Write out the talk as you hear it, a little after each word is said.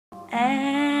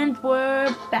And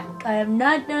we're back. I have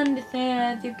not done this thing,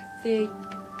 as you can see.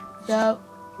 So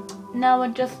now I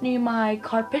just need my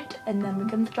carpet and then we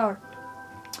can start.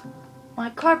 My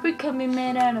carpet can be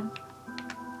made out of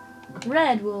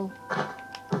red wool.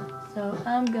 So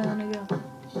I'm gonna go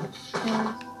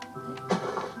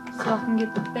so I can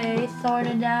get the base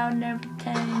sorted out and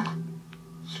everything.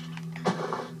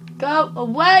 Go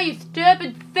away, you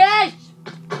stupid fish!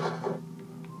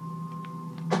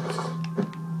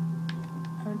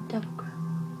 Double crown.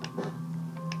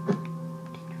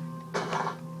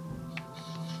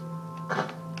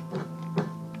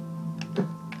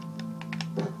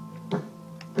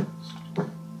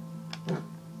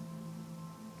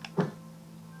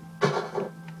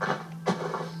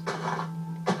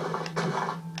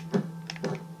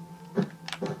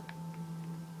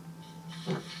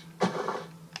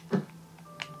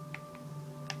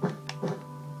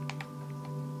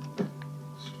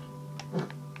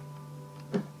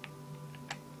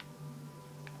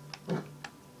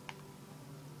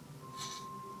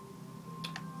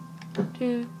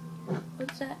 Dude,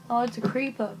 what's that? Oh, it's a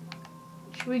creeper.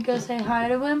 Should we go say hi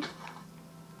to him?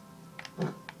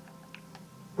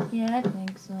 Yeah, I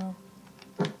think so.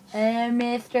 Hey,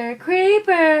 Mr.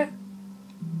 Creeper!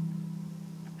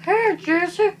 Hey,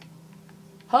 Jesse!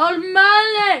 Hold my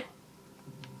leg!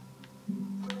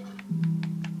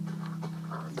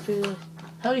 Let's do this.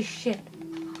 Holy shit.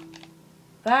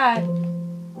 Bye.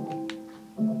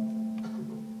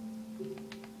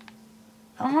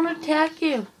 I want to attack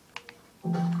you.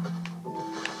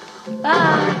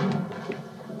 Bye.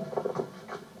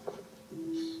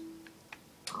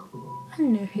 I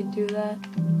knew he'd do that.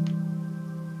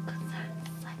 'Cause I'm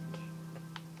psychic.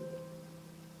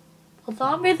 Will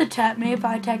zombies attack me if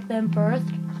I attack them first?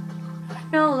 I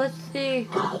don't know, let's see.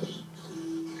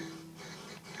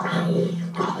 I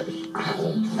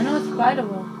know a spider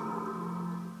will.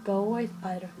 Go away,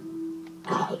 spider.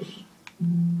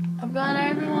 I've got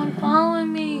everyone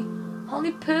following me.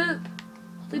 Holy poop.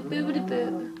 Holy boobity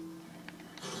boop.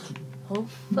 Oh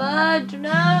fudge,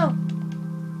 no!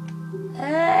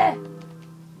 Hey!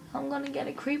 I'm gonna get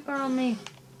a creeper on me.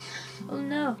 Oh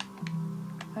no.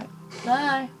 Right,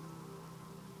 bye.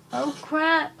 Oh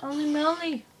crap, holy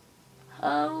moly.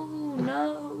 Oh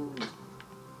no.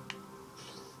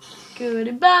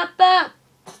 Goody bop bop.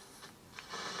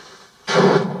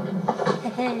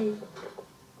 Hey.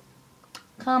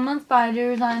 Come on,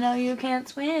 spiders, I know you can't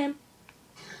swim.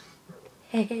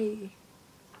 Hey.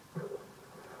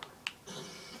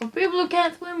 For people who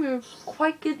can't swim, you're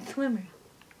quite good swimmers.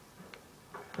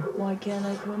 Why can't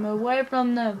I swim away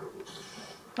from them?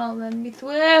 Don't let me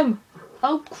swim.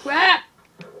 Oh crap!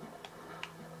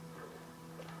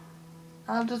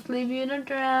 I'll just leave you to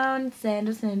drown, sand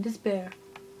us in despair.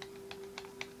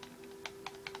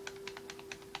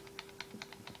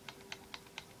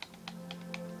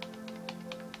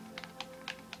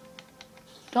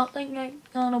 Don't think that's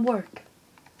gonna work.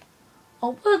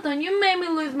 Oh, well then, you made me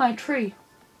lose my tree.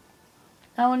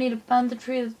 Now I need to find the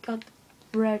tree that's got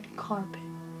the red carpet.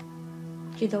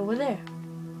 She's over there.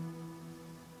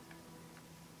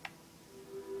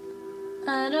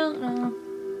 I don't know.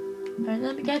 Alright,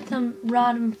 let me get some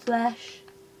rotten flesh.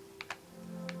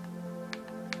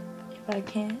 If I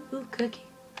can. Ooh, cookie.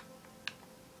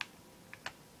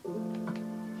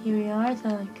 Here we are, so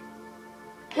like,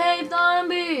 hey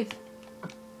zombies!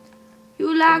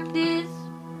 You like this?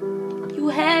 You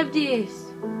have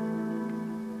this.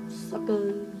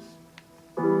 Suckers.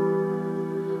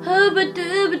 Hubba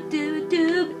dubba dubba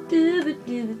dubba dubba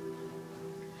dubba.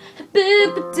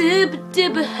 Bubba dubba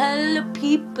dubba. Hello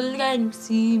people, can you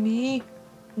see me?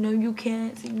 No, you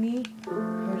can't see me.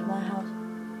 Here's my house.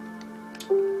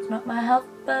 It's not my house,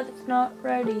 but it's not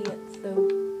ready yet, so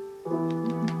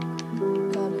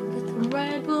gotta get some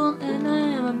Red Bull and I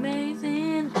am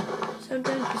amazing. So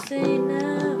don't you say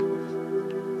no,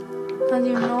 'cause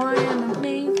you know I am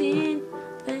amazing,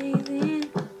 amazing.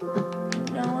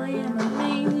 You know I am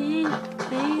amazing,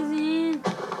 amazing.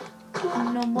 You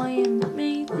know I am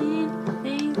amazing,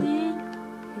 amazing.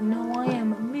 You know I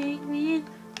am amazing,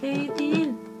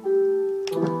 amazing.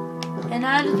 And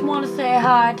I just want to say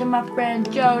hi to my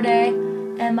friend Jody,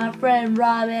 and my friend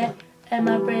Robbie, and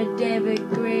my friend David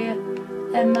Greer,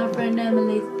 and my friend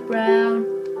Emily Brown.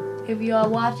 If you are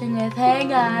watching this, hey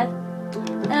guys.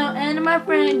 Oh, and my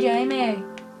friend Jamie.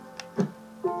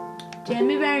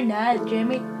 Jamie very nice.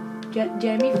 Jamie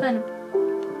fun.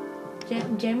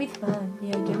 Jamie's fun.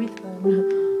 Yeah, Jamie's fun.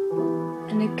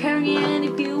 And the Korean,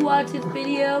 if you watch this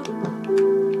video,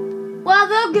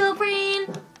 what's up,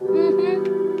 girlfriend?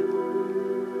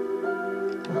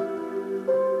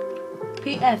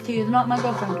 P.S. He is not my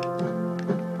girlfriend.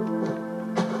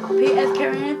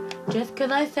 vegetarian. Just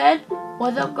because I said,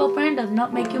 what's up, girlfriend, does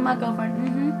not make you my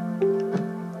girlfriend.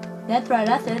 That's right,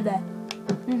 I said that.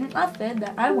 I said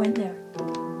that. I went there.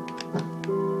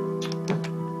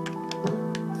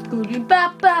 Scooty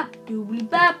bop bop, doobly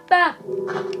bop bop.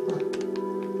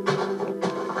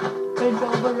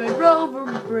 Red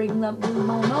Rover, bring that blue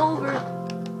bone over.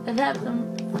 Let's have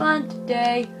some fun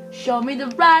today. Show me the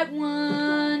right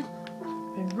one.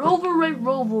 Red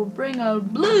Rover, bring a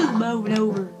blue bone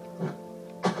over.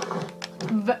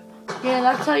 Yeah,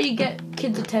 that's how you get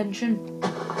kids' attention.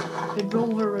 Red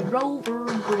Rover,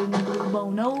 bring a blue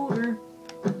bone over.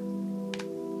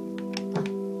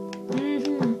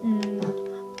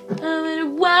 I'm in a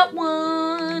white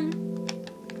one.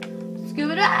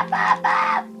 Scoop it up.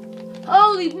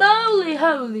 Holy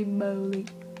moly.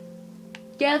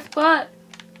 Guess what?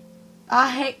 I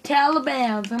hate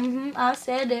Taliban. I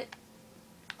said it.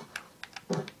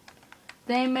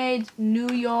 They made New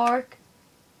York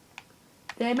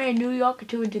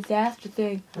into a disaster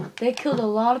thing. They killed a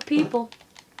lot of people.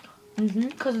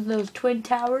 Because of those twin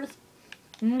towers.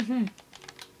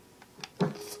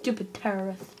 Stupid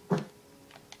terrorists.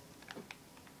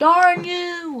 Darn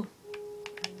you!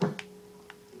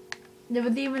 There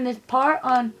was even this part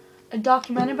on a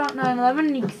documentary about 9/11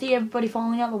 and you could see everybody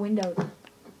falling out the windows.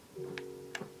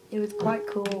 It was quite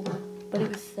cool, but it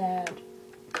was sad.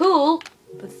 Cool,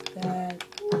 but sad.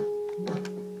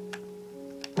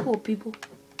 Poor people.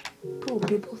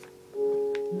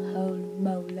 Holy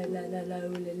moly,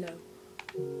 low.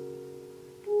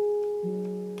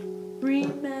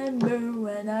 Remember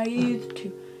when I used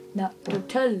to not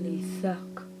totally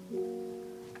suck.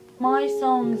 My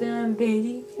songs and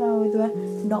videos were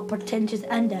not pretentious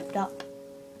and effed up.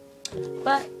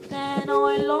 But then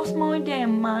I lost my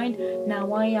damn mind.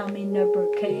 Now I am in a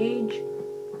birdcage.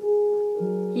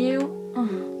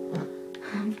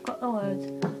 I've got the words.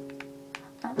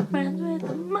 I'm friends with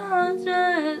the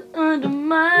monsters under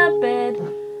my bed.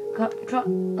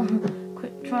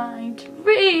 Quit trying to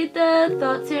read the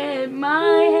thoughts in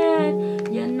my head.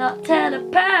 You're not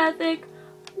telepathic.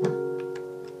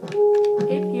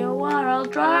 If you are, I'll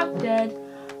drop dead.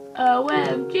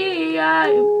 OMG,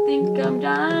 I think I'm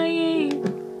dying.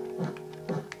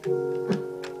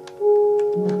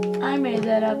 I made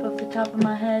that up off the top of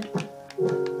my head.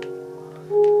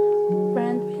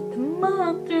 Friends with the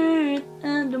monsters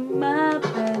under my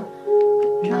bed.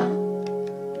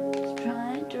 Just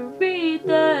trying to read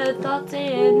the thoughts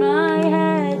in my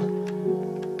head.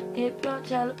 If you're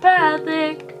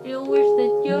telepathic, you'll wish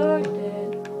that you're dead.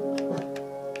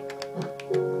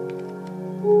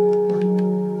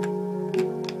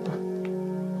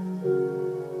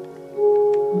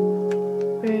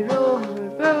 Red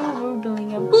Rover, doing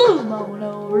a blue bone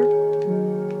over.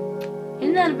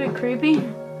 Isn't that a bit creepy?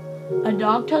 A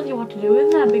dog tells you what to do.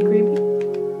 Isn't that a bit creepy?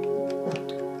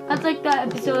 That's like that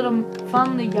episode of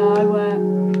Family Guy where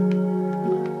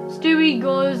Stewie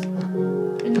goes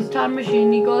in his time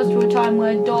machine. He goes to a time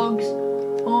where dogs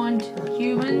owned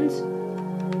humans.